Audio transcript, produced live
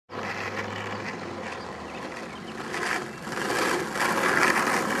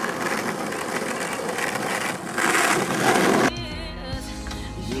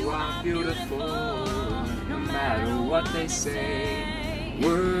say.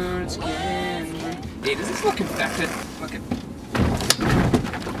 Words can... Hey, does this look infected? Look at...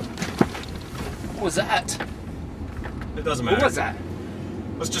 What was that? It doesn't matter. What was that?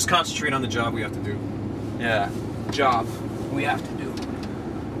 Let's just concentrate on the job we have to do. Yeah, job we have to do.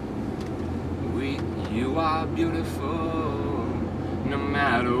 You are beautiful, no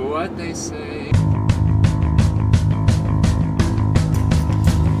matter what they say.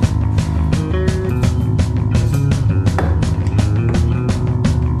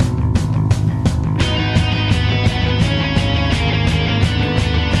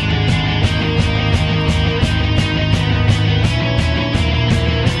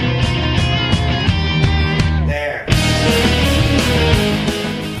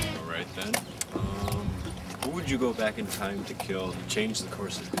 Go back in time to kill, change the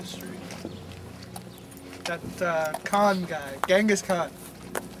course of history. That Khan guy, Genghis Khan.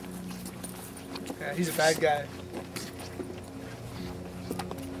 Yeah, he's a bad guy.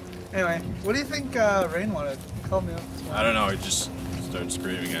 Anyway, what do you think Rain wanted? Call me up. I don't know, he just started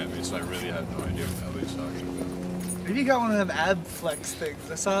screaming at me, so I really have no idea what the hell he's talking about. Maybe you got one of them ab flex things.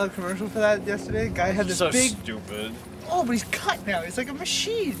 I saw a commercial for that yesterday. Guy had this so big... stupid. Oh, but he's cut now. He's like a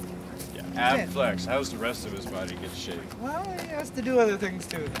machine. Ab flex. How's the rest of his body get shaped? Well, he has to do other things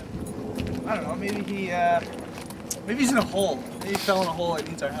too. I don't know. Maybe he's in a hole. Maybe he fell in a hole and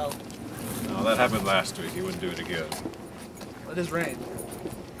needs our help. No, that happened last week. He wouldn't do it again. Well, it is Rain.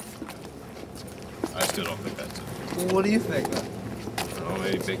 I still don't think that's it. Well, what do you think then? I don't know.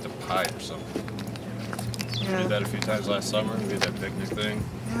 Maybe baked a pie or something. Yeah. We did that a few times last summer. We did that picnic thing.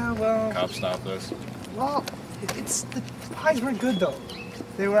 Yeah, well. Cops stopped us. Well, the pies weren't good though.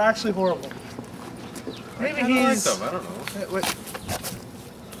 They were actually horrible. Maybe I he's... like them. I don't know. Wait.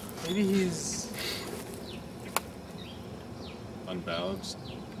 Maybe he's... Unbalanced?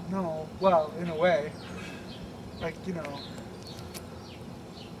 No, well, in a way. Like, you know...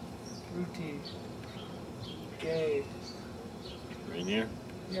 Fruity. Gay. Rainier?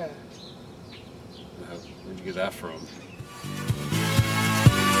 Yeah. Where'd you get that from?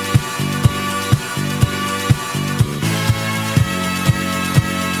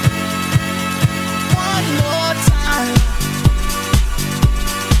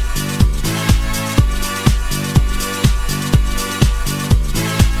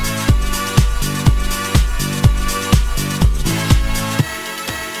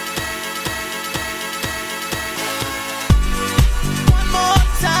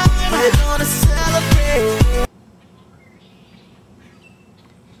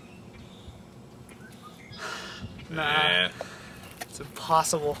 Nah, it's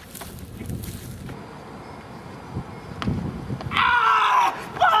impossible.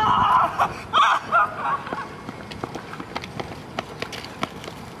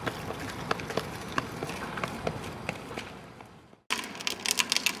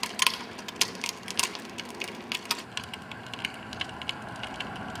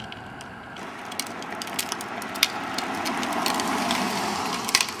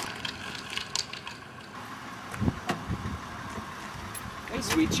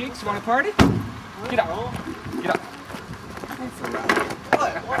 Sweet cheeks, you want to party? Get up. Get up. Go for a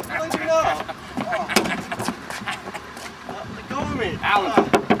ride. What? What did you know? Let go of me. Alan.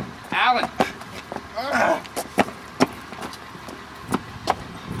 Alan.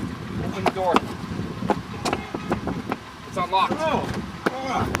 Open the door. It's unlocked.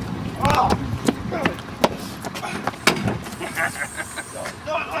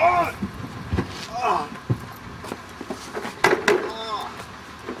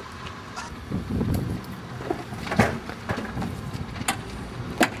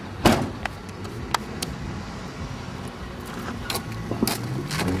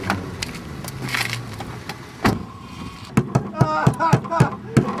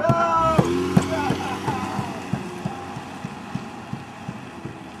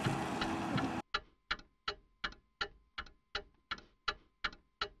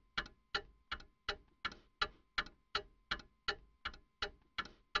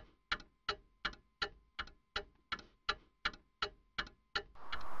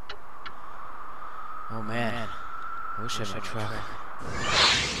 Oh man, I wish I had my truck.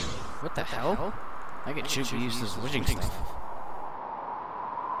 What the hell? I could shoot use this wishing stuff.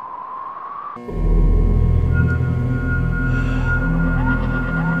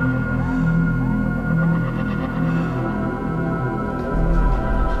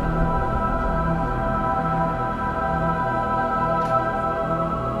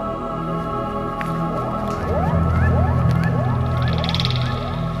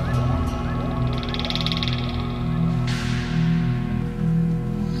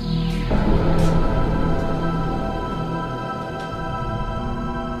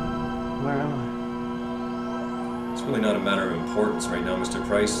 It's really not a matter of importance right now, Mr.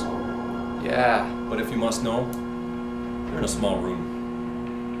 Price. Yeah. But if you must know, you're in a small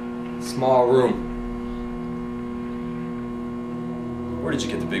room. Small room. Where did you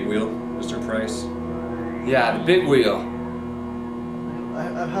get the big wheel, Mr. Price? Yeah, the big wheel.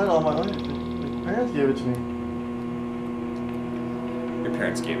 I've had it all my life. My parents gave it to me. Your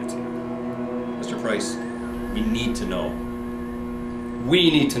parents gave it to you. Mr. Price, we need to know. We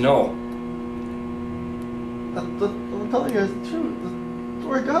need to know. I'm telling you guys the truth. That's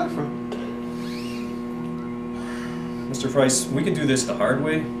where I got it from. Mr. Price, we can do this the hard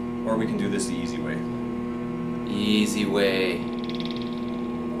way, or we can do this the easy way. Easy way.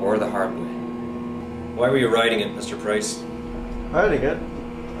 Or the hard way. Why were you riding it, Mr. Price? Riding it?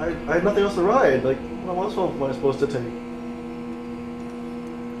 I had nothing else to ride. Like, what else am I supposed to take?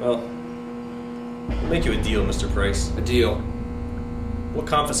 Well, we'll make you a deal, Mr. Price. A deal. We'll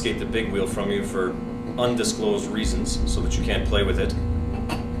confiscate the big wheel from you for undisclosed reasons, so that you can't play with it.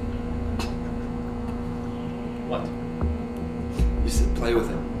 What? You said play with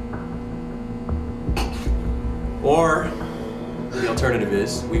it. Or, the alternative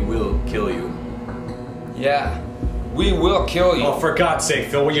is, we will kill you. Yeah. We will kill you. Oh, for God's sake,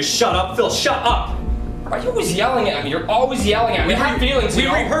 Phil, will you shut up? Phil, shut up! Why are you always yelling at me? You're always yelling at me. I have feelings, We you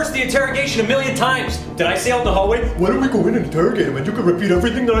know? rehearsed the interrogation 1,000,000 times. Did I say out in the hallway, why don't we go in and interrogate him and you can repeat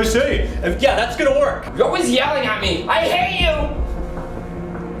everything that I say? And yeah, that's gonna work. You're always yelling at me. I hate you!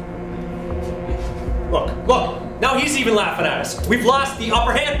 Look, now he's even laughing at us. We've lost the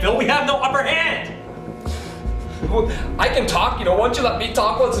upper hand, Phil. We have no upper hand. I can talk, you know. Why don't you let me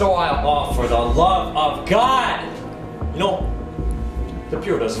talk once in a while? Oh, for the love of God! You know, the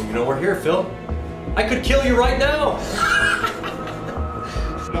Bureau doesn't even know we're here, Phil. I could kill you right now.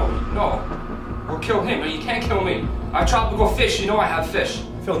 No. We'll kill him, but you can't kill me. I have tropical fish, you know I have fish.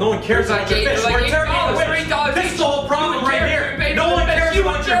 Phil, no one cares about your fish. We're interrogating fish. This is the whole problem right here. No one cares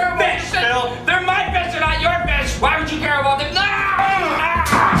about your fish, Phil. They're my fish, they're not your fish. Why would you care about them? No!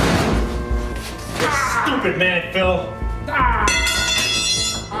 Stupid man, Phil.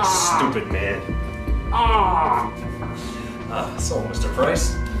 Stupid man. So, Mr.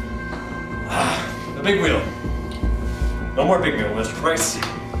 Price. The big wheel. No more big wheel, Mr. Price.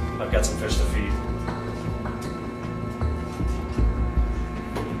 I've got some fish to feed.